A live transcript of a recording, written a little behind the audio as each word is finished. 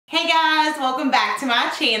Hey guys, welcome back to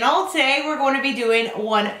my channel. Today we're going to be doing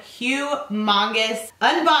one humongous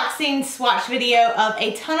unboxing swatch video of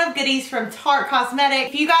a ton of goodies from Tarte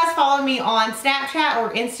Cosmetics. If you guys follow me on Snapchat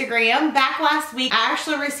or Instagram, back last week I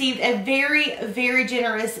actually received a very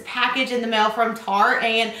generous package in the mail from Tarte,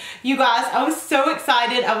 and you guys, I was so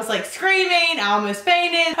excited. I was like screaming, I almost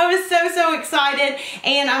fainted. I was so excited,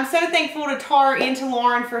 and I'm so thankful to Tarte and to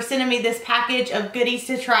Lauren for sending me this package of goodies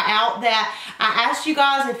to try out that I asked you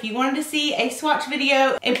guys if you wanted to see a swatch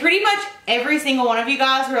video, and pretty much every single one of you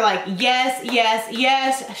guys were like,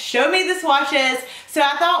 yes, show me the swatches. So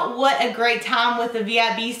I thought, what a great time with the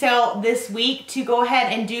VIB sale this week to go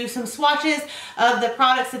ahead and do some swatches of the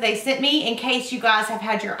products that they sent me in case you guys have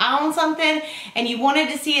had your eye on something and you wanted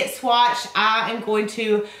to see it swatched. I am going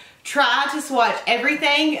to try to swatch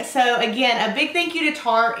everything. So again, a big thank you to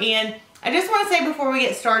Tarte, and I just want to say before we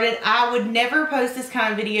get started, I would never post this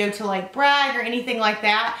kind of video to like brag or anything like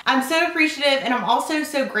that. I'm so appreciative, and I'm also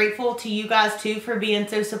so grateful to you guys too for being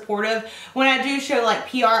so supportive when I do show like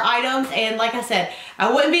PR items. And like I said,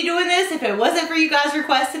 I wouldn't be doing this if it wasn't for you guys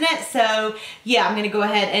requesting it. So yeah, I'm going to go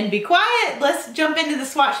ahead and be quiet. Let's jump into the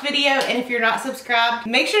swatch video. And if you're not subscribed,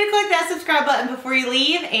 make sure to click that subscribe button before you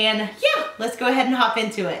leave. And yeah, let's go ahead and hop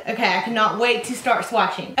into it. Okay, I cannot wait to start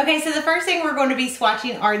swatching. Okay, so the first thing we're going to be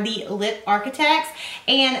swatching are the lip architects,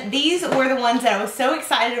 and these were the ones that I was so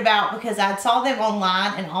excited about because I saw them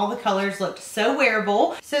online and all the colors looked so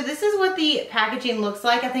wearable. So this is what the packaging looks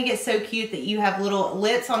like. I think it's so cute that you have little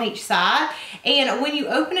lips on each side, and when you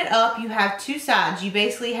open it up you have two sides. You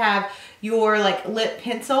basically have your like lip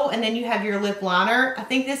pencil, and then you have your lip liner. I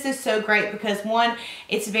think this is so great because one,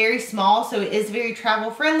 it's very small, so it is very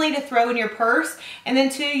travel friendly to throw in your purse, and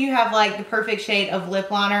then two, you have like the perfect shade of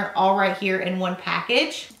lip liner all right here in one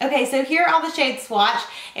package. Okay, so here are all the shades swatched,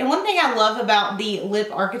 and one thing I love about the lip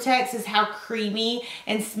architects is how creamy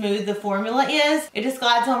and smooth the formula is. It just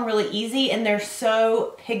glides on really easy, and they're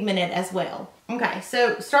so pigmented as well. Okay,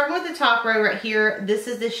 so starting with the top row right here, this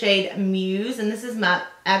is the shade Muse, and this is my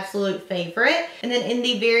absolute favorite. And then in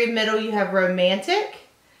the very middle, you have Romantic.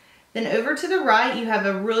 Then over to the right, you have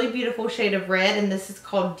a really beautiful shade of red, and this is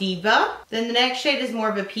called Diva. Then the next shade is more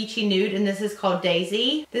of a peachy nude, and this is called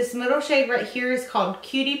Daisy. This middle shade right here is called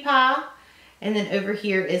Cutie Pie. And then over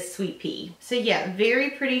here is Sweet Pea. So yeah,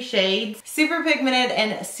 very pretty shades, super pigmented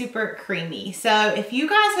and super creamy. So if you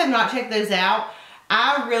guys have not checked those out,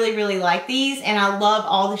 I really like these, and I love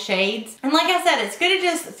all the shades. And like I said, it's good to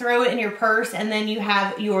just throw it in your purse, and then you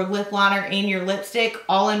have your lip liner and your lipstick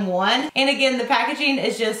all in one. And again, the packaging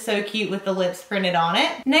is just so cute with the lips printed on it.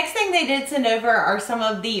 Next thing they did send over are some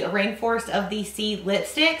of the Rainforest of the Sea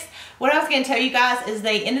lipsticks. What I was gonna tell you guys is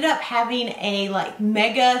they ended up having a like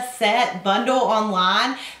mega set bundle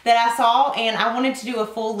online that I saw, and I wanted to do a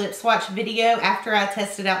full lip swatch video after I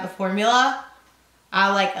tested out the formula.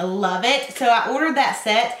 I love it. So I ordered that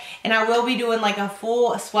set, and I will be doing like a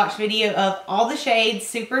full swatch video of all the shades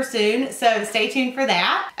super soon. So stay tuned for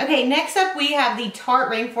that. Okay, next up we have the Tarte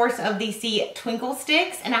Rainforest of the Sea Twinkle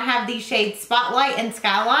Sticks, and I have these shades Spotlight and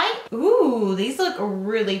Skylight. Ooh, these look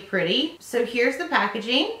really pretty. So here's the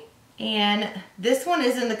packaging, and this one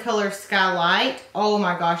is in the color Skylight. Oh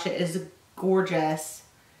my gosh, it is gorgeous.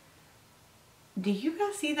 Do you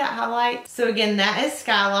guys see that highlight? So again, that is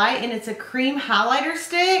Skylight, and it's a cream highlighter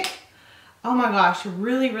stick. Oh my gosh,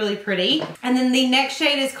 really pretty. And then the next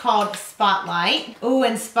shade is called Spotlight. Oh,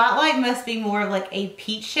 and Spotlight must be more like a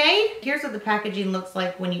peach shade. Here's what the packaging looks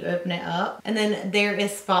like when you open it up. And then there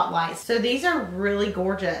is Spotlight. So these are really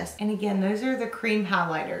gorgeous. And again, those are the cream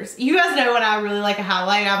highlighters. You guys know when I really like a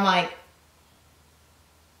highlight, I'm like,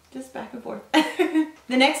 just back and forth.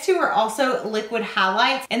 The next two are also liquid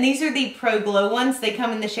highlights, and these are the Pro Glow ones. They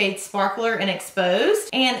come in the shades Sparkler and Exposed,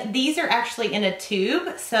 and these are actually in a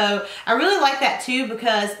tube. So I really like that too,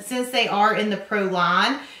 because since they are in the Pro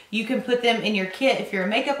line, you can put them in your kit if you're a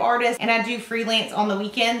makeup artist, and I do freelance on the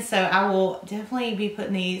weekends, so I will definitely be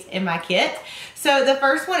putting these in my kit. So the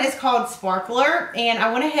first one is called Sparkler, and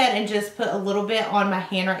I went ahead and just put a little bit on my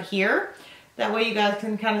hand right here. That way you guys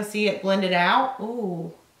can kind of see it blended out.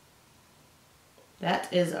 Ooh.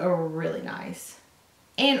 That is really nice.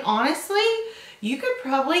 And honestly, you could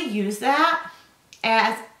probably use that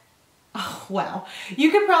as, oh wow.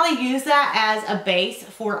 You could probably use that as a base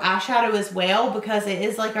for eyeshadow as well, because it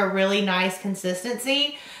is like a really nice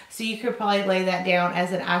consistency. So you could probably lay that down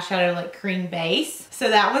as an eyeshadow like cream base. So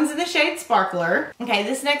that one's in the shade Sparkler. Okay,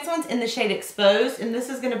 this next one's in the shade Exposed, and this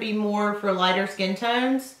is gonna be more for lighter skin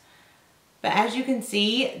tones. But as you can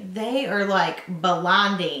see, they are like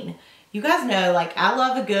blinding. You guys know, like, I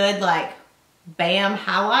love a good, like, bam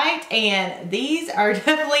highlight, and these are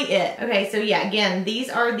definitely it. Okay, so yeah, again, these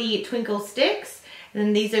are the Twinkle Sticks, and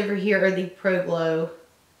then these over here are the Pro Glow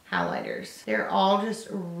highlighters. They're all just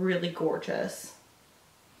really gorgeous.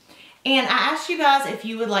 And I asked you guys if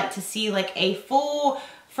you would like to see like a full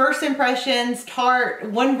first impressions Tarte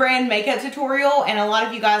one brand makeup tutorial, and a lot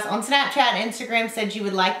of you guys on Snapchat and Instagram said you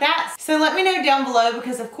would like that. So let me know down below,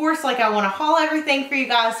 because of course like I want to haul everything for you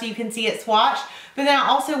guys so you can see it swatched, but then I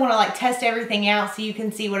also want to like test everything out so you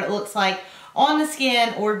can see what it looks like on the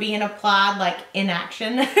skin or being applied like in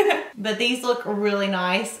action. But these look really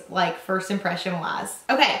nice, like first impression wise.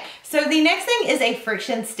 Okay, so the next thing is a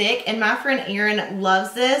friction stick, and my friend Erin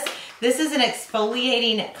loves this. This is an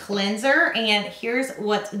exfoliating cleanser, and here's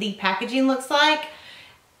what the packaging looks like.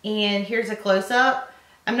 And here's a close-up.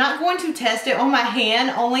 I'm not going to test it on my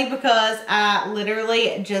hand only because I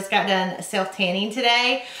literally just got done self-tanning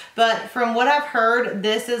today. But from what I've heard,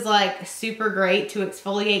 this is like super great to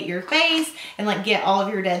exfoliate your face and like get all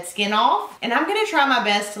of your dead skin off. And I'm gonna try my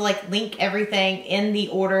best to like link everything in the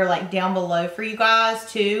order like down below for you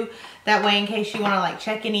guys too. That way, in case you want to like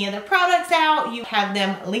check any of the products out, you have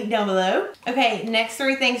them linked down below. Okay, next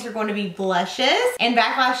three things are going to be blushes. And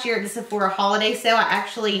back last year at the Sephora holiday sale, I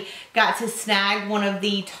actually got to snag one of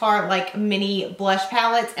the Tarte like mini blush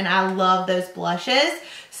palettes, and I love those blushes.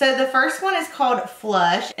 So the first one is called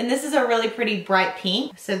Flush, and this is a really pretty bright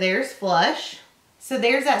pink. So there's Flush. So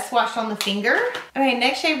there's that swatched on the finger. Okay,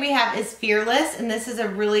 next shade we have is Fearless, and this is a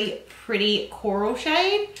really pretty coral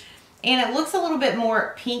shade. And it looks a little bit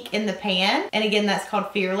more pink in the pan. And again, that's called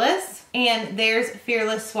Fearless. And there's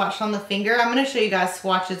Fearless swatched on the finger. I'm gonna show you guys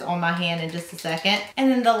swatches on my hand in just a second.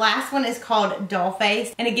 And then the last one is called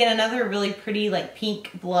Dollface. And again, another really pretty like pink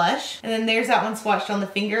blush. And then there's that one swatched on the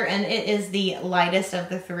finger, and it is the lightest of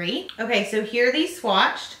the three. Okay, so here are these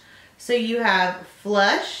swatched. So you have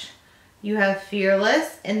Flush, you have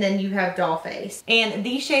Fearless, and then you have Dollface. And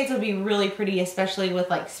these shades would be really pretty, especially with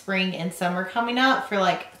like spring and summer coming up for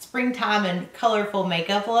like springtime and colorful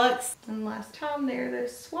makeup looks. And last time there,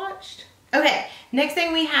 those swatched. Okay, next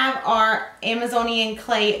thing we have are Amazonian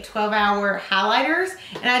Clay 12-hour highlighters.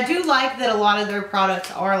 And I do like that a lot of their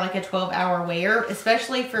products are like a 12-hour wear,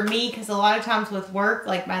 especially for me, because a lot of times with work,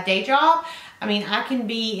 like my day job, I mean, I can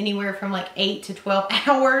be anywhere from like 8 to 12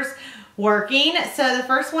 hours working. So the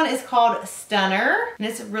first one is called Stunner, and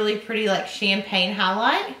it's a really pretty like champagne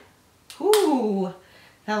highlight. Ooh,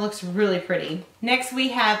 that looks really pretty. Next we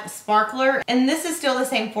have Sparkler, and this is still the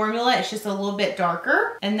same formula, it's just a little bit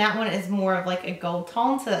darker, and that one is more of like a gold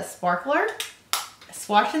tone, so that's Sparkler.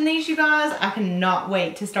 Swatching these, you guys, I cannot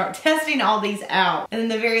wait to start testing all these out. And then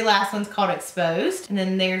the very last one's called Exposed, and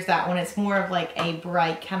then there's that one. It's more of like a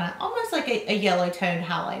bright kind of almost like a yellow toned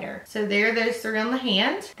highlighter. So there are those three on the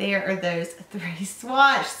hand. There are those three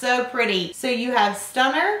swatched. So pretty. So you have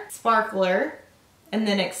Stunner, Sparkler, and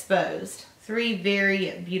then Exposed. Three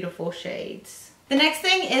very beautiful shades. The next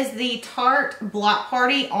thing is the Tarte Block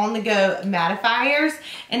Party On The Go mattifiers.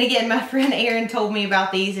 And again, my friend Erin told me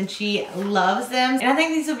about these and she loves them. And I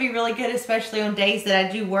think these will be really good, especially on days that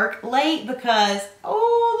I do work late, because,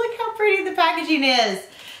 oh, look how pretty the packaging is.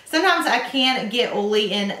 Sometimes I can't get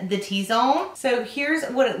oily in the T-zone. So here's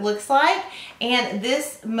what it looks like. And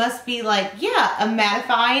this must be like, yeah, a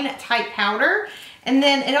mattifying type powder. And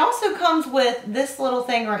then it also comes with this little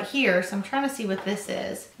thing right here. So I'm trying to see what this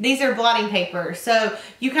is. These are blotting paper. So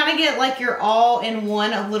you kind of get like your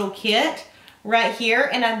all-in-one little kit right here.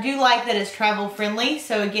 And I do like that it's travel friendly.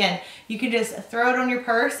 So again, you can just throw it on your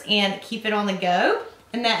purse and keep it on the go.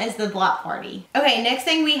 And that is the Block Party. Okay, next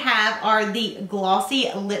thing we have are the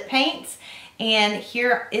glossy lip paints. And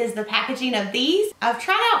here is the packaging of these. I've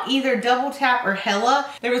tried out either Double Tap or Hella.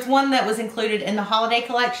 There was one that was included in the holiday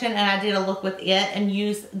collection and I did a look with it and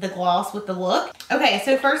used the gloss with the look. Okay,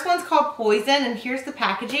 so first one's called Poison, and here's the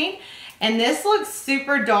packaging. And this looks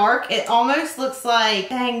super dark. It almost looks like,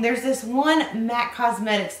 dang, there's this one MAC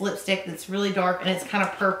Cosmetics lipstick that's really dark and it's kind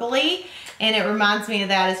of purpley. And it reminds me of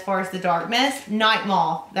that as far as the darkness. Night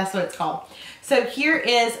Mall, that's what it's called. So here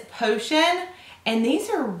is Potion. And these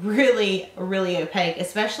are really, really opaque,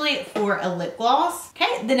 especially for a lip gloss.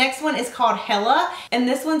 Okay, the next one is called Hella, and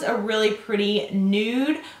this one's a really pretty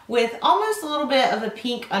nude with almost a little bit of a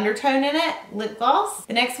pink undertone in it, lip gloss.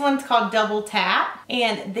 The next one's called Double Tap,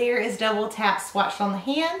 and there is Double Tap swatched on the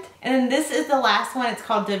hand. And then this is the last one, it's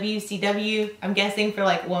called WCW, I'm guessing for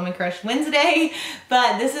like Woman Crush Wednesday,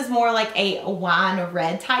 but this is more like a wine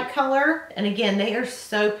red type color. And again, they are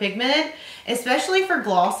so pigmented, especially for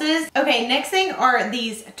glosses. Okay, next thing are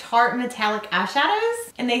these Tarte metallic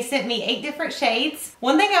eyeshadows, and they sent me 8 different shades.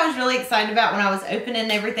 One thing I was really excited about when I was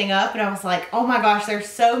opening everything up, and I was like, oh my gosh, there's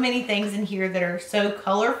so many things in here that are so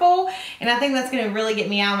colorful, and I think that's gonna really get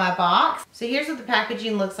me out of my box. So here's what the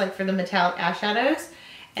packaging looks like for the metallic eyeshadows.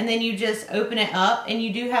 And then you just open it up, and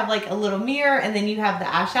you do have like a little mirror, and then you have the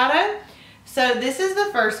eyeshadow. So this is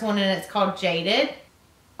the first one, and it's called Jaded.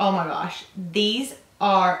 Oh my gosh, these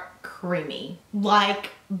are creamy,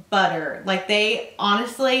 like butter. Like they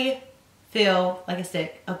honestly feel like a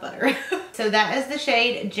stick of butter. So that is the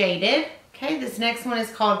shade Jaded. Okay, this next one is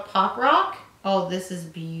called Pop Rock. Oh, this is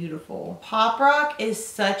beautiful. Pop Rock is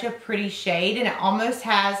such a pretty shade, and it almost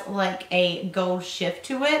has like a gold shift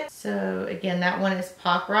to it. So again, that one is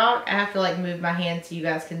Pop Rock. I have to like move my hand so you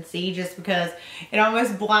guys can see, just because it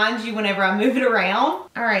almost blinds you whenever I move it around.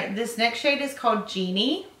 All right, this next shade is called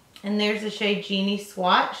Genie, and there's the shade Genie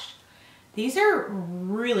swatched. These are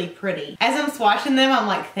really pretty. As I'm swatching them, I'm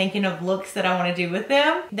like thinking of looks that I want to do with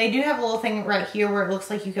them. They do have a little thing right here where it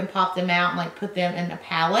looks like you can pop them out and like put them in a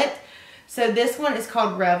palette. So this one is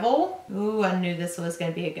called Revel. Ooh, I knew this was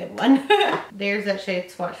gonna be a good one. There's that shade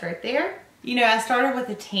swatch right there. You know, I started with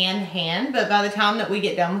a tan hand, but by the time that we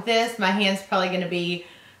get done with this, my hand's probably gonna be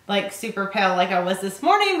like super pale like I was this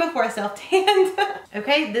morning before I self-tanned.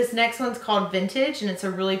 Okay, this next one's called Vintage, and it's a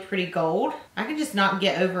really pretty gold. I can just not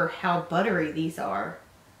get over how buttery these are.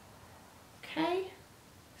 Okay,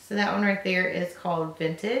 so that one right there is called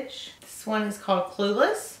Vintage. This one is called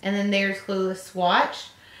Clueless, and then there's Clueless Swatch.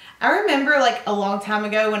 I remember like a long time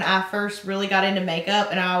ago when I first really got into makeup,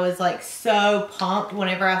 and I was like so pumped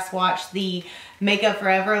whenever I swatched the Makeup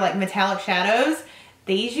Forever like metallic shadows.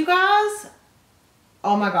 These, you guys,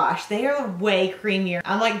 oh my gosh, they are way creamier.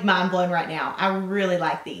 I'm like mind blown right now. I really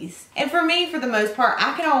like these. And for me, for the most part,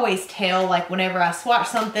 I can always tell like whenever I swatch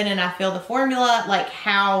something and I feel the formula, like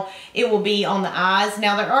how it will be on the eyes.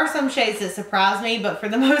 Now there are some shades that surprise me, but for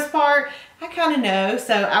the most part, I kind of know.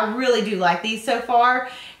 So I really do like these so far.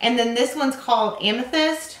 And then this one's called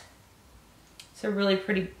Amethyst. It's a really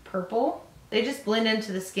pretty purple. They just blend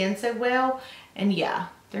into the skin so well. And yeah,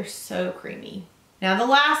 they're so creamy. Now the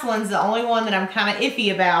last one's the only one that I'm kind of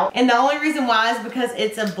iffy about. And the only reason why is because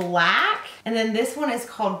it's a black. And then this one is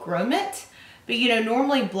called Gromit. But you know,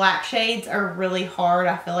 normally black shades are really hard,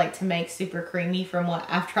 I feel like, to make super creamy from what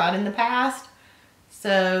I've tried in the past.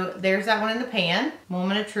 So there's that one in the pan.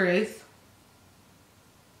 Moment of truth.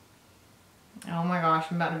 Oh my gosh,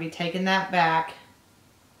 I'm about to be taking that back.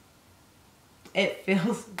 It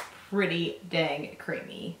feels pretty dang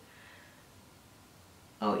creamy.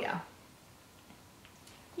 Oh yeah.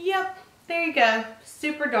 Yep, there you go.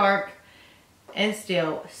 Super dark and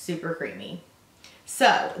still super creamy.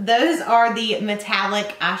 So those are the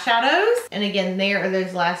metallic eyeshadows. And again, there are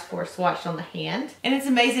those last four swatched on the hand. And it's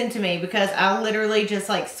amazing to me because I literally just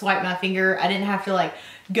like swipe my finger. I didn't have to like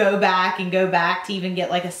go back to even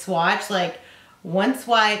get like a swatch. Like one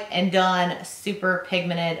swipe and done, super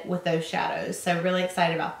pigmented with those shadows. So really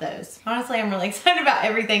excited about those. Honestly, I'm really excited about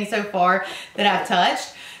everything so far that I've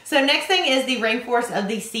touched. So next thing is the Rainforest of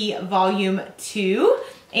the Sea Volume 2.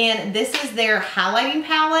 And this is their highlighting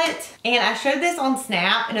palette. And I showed this on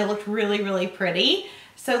Snap and it looked really, really pretty.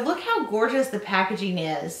 So look how gorgeous the packaging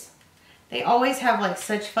is. They always have like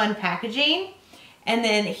such fun packaging. And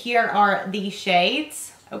then here are the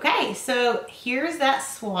shades. Okay, so here's that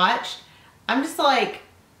swatch. I'm just like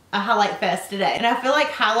a highlight fest today. And I feel like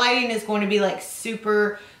highlighting is going to be like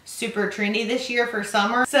super, super trendy this year for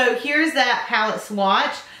summer. So here's that palette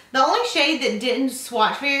swatch. The only shade that didn't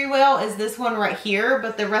swatch very well is this one right here,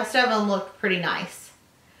 but the rest of them look pretty nice.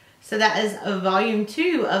 So that is a volume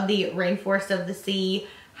 2 of the Rainforest of the Sea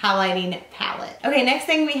highlighting palette. Okay, next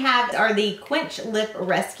thing we have are the Quench Lip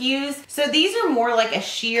Rescues. So these are more like a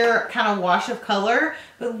sheer kind of wash of color,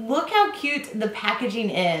 but look how cute the packaging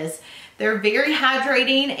is. They're very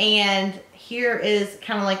hydrating, and here is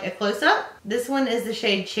kind of like a close-up. This one is the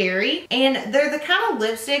shade Cherry, and they're the kind of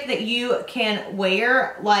lipstick that you can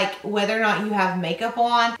wear like whether or not you have makeup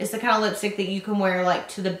on. It's the kind of lipstick that you can wear like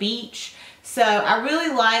to the beach. So I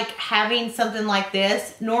really like having something like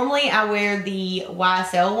this. Normally I wear the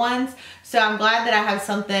YSL ones, so I'm glad that I have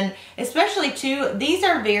something, especially too, these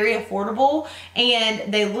are very affordable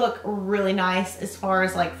and they look really nice as far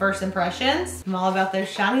as like first impressions. I'm all about those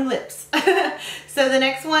shiny lips. So the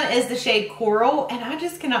next one is the shade Coral, and I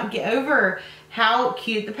just cannot get over how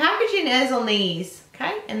cute the packaging is on these.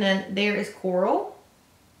 Okay, and then there is Coral.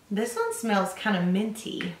 This one smells kind of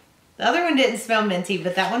minty. The other one didn't smell minty,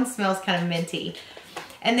 but that one smells kind of minty.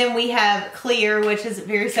 And then we have Clear, which is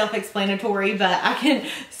very self-explanatory, but I can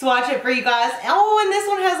swatch it for you guys. Oh, and this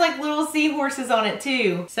one has like little seahorses on it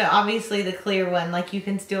too. So obviously the clear one, like you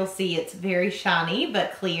can still see it's very shiny,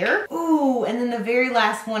 but clear. Ooh, and then the very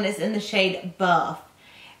last one is in the shade Buff.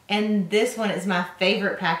 And this one is my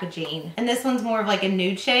favorite packaging. And this one's more of like a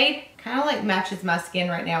nude shade. Kind of like matches my skin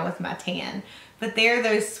right now with my tan. But they're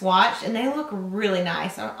those swatched and they look really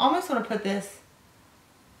nice. I almost want to put this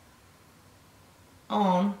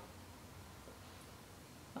on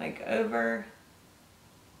like over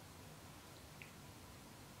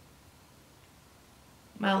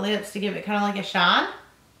my lips to give it kind of like a shine.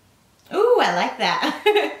 Ooh, I like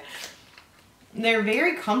that. They're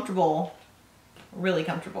very comfortable. Really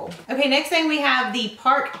comfortable. Okay, next thing we have the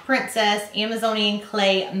Park Princess Amazonian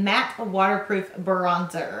Clay Matte Waterproof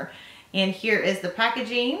Bronzer. And here is the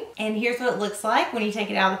packaging. And here's what it looks like when you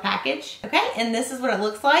take it out of the package. Okay, and this is what it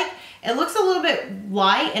looks like. It looks a little bit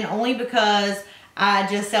light and only because I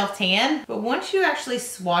just self-tan. But once you actually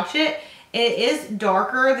swatch it, it is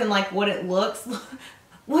darker than like what it looks.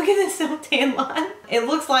 Look at this self-tan line. It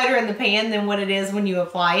looks lighter in the pan than what it is when you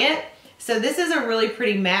apply it. So this is a really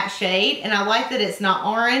pretty matte shade, and I like that it's not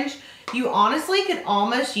orange. You honestly could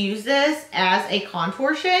almost use this as a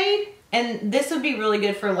contour shade, and this would be really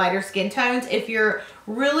good for lighter skin tones. If you're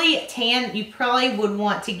really tan, you probably would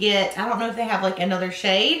want to get, I don't know if they have like another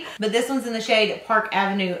shade, but this one's in the shade Park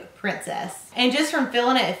Avenue Princess. And just from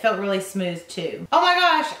feeling it, it felt really smooth too. Oh my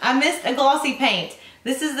gosh, I missed a glossy paint.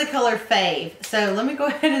 This is the color Fave. So let me go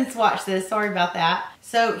ahead and swatch this. Sorry about that.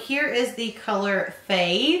 So here is the color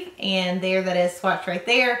Fave, and there that is swatched right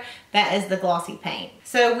there. That is the glossy paint.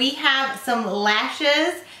 So we have some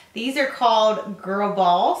lashes. These are called Girl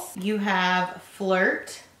Boss. You have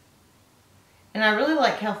Flirt. And I really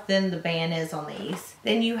like how thin the band is on these.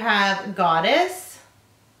 Then you have Goddess.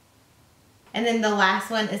 And then the last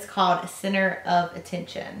one is called Center of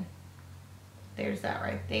Attention. There's that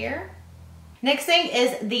right there. Next thing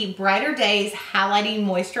is the Brighter Days Highlighting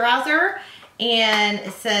Moisturizer, and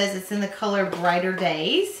it says it's in the color Brighter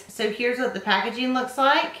Days. So here's what the packaging looks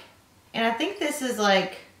like. And I think this is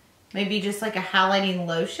like maybe just like a highlighting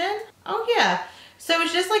lotion. Oh yeah. So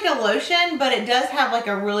it's just like a lotion, but it does have like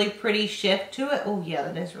a really pretty shift to it. Oh yeah,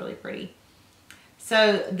 that is really pretty.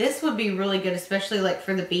 So this would be really good, especially like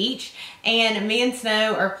for the beach. And me and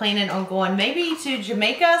Snow are planning on going maybe to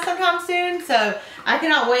Jamaica sometime soon. So I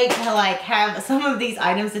cannot wait to like have some of these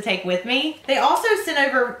items to take with me. They also sent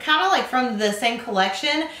over kind of like from the same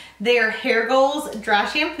collection, their Hair Goals dry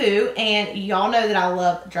shampoo. And y'all know that I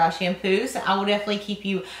love dry shampoo. So I will definitely keep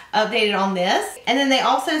you updated on this. And then they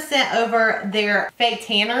also sent over their fake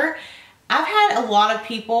tanner. I've had a lot of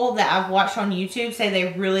people that I've watched on YouTube say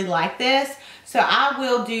they really like this. So I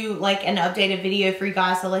will do like an updated video for you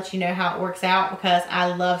guys to let you know how it works out, because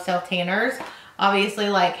I love self-tanners. Obviously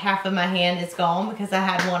like half of my hand is gone because I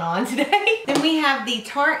had one on today. Then we have the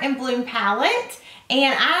Tarte and Bloom palette.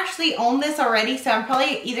 And I actually own this already, so I'm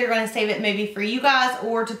probably either going to save it maybe for you guys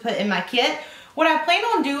or to put in my kit. What I plan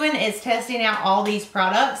on doing is testing out all these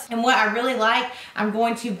products, and what I really like, I'm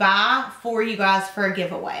going to buy for you guys for a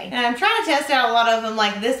giveaway. And I'm trying to test out a lot of them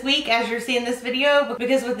like this week as you're seeing this video,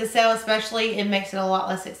 because with the sale especially, it makes it a lot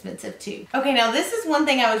less expensive too. Okay, now this is one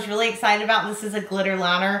thing I was really excited about. This is a glitter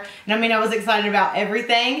liner, and I mean I was excited about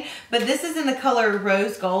everything, but this is in the color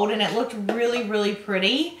Rose Gold, and it looked really, really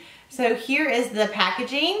pretty. So here is the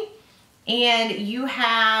packaging. And you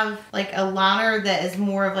have like a liner that is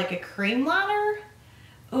more of like a cream liner.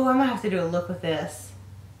 Oh, I might have to do a look with this.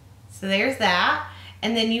 So there's that.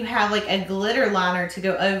 And then you have like a glitter liner to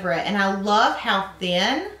go over it. And I love how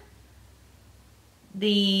thin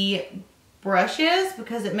the brush is,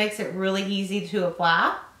 because it makes it really easy to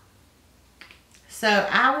apply. So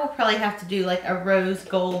I will probably have to do like a rose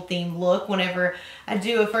gold themed look whenever I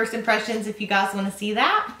do a first impressions, if you guys want to see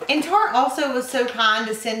that. And Tarte also was so kind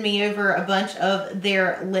to send me over a bunch of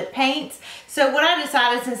their lip paints. So what I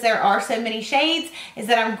decided, since there are so many shades, is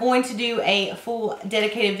that I'm going to do a full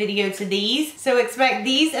dedicated video to these. So expect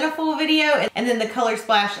these in a full video, and then the Color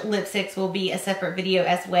Splash lipsticks will be a separate video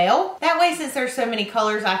as well. That way, since there's so many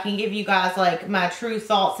colors, I can give you guys like my true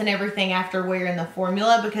thoughts and everything after wearing the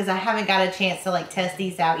formula, because I haven't got a chance to like test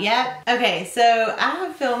these out yet. Okay, so I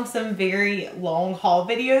have filmed some very long haul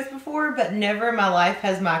videos before, but never in my life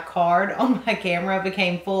has my card on my camera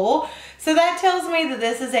became full. So that tells me that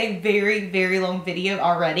this is a very, very long video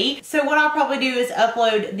already. So what I'll probably do is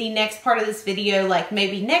upload the next part of this video like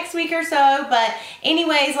maybe next week or so. But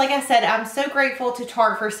anyways, like I said, I'm so grateful to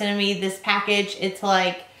Tarte for sending me this package. It's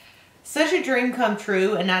like such a dream come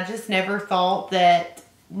true, and I just never thought that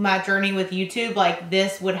my journey with YouTube like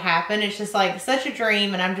this would happen. It's just like such a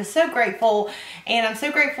dream, and I'm just so grateful. And I'm so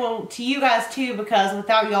grateful to you guys too, because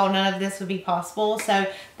without y'all none of this would be possible. So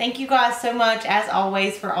thank you guys so much as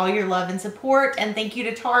always for all your love and support, and thank you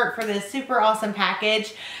to Tarte for this super awesome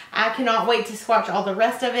package. I cannot wait to swatch all the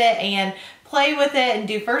rest of it, and play with it and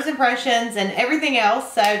do first impressions and everything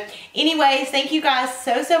else. So anyways, thank you guys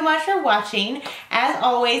so much for watching. As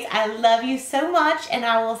always, I love you so much, and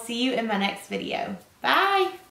I will see you in my next video. Bye.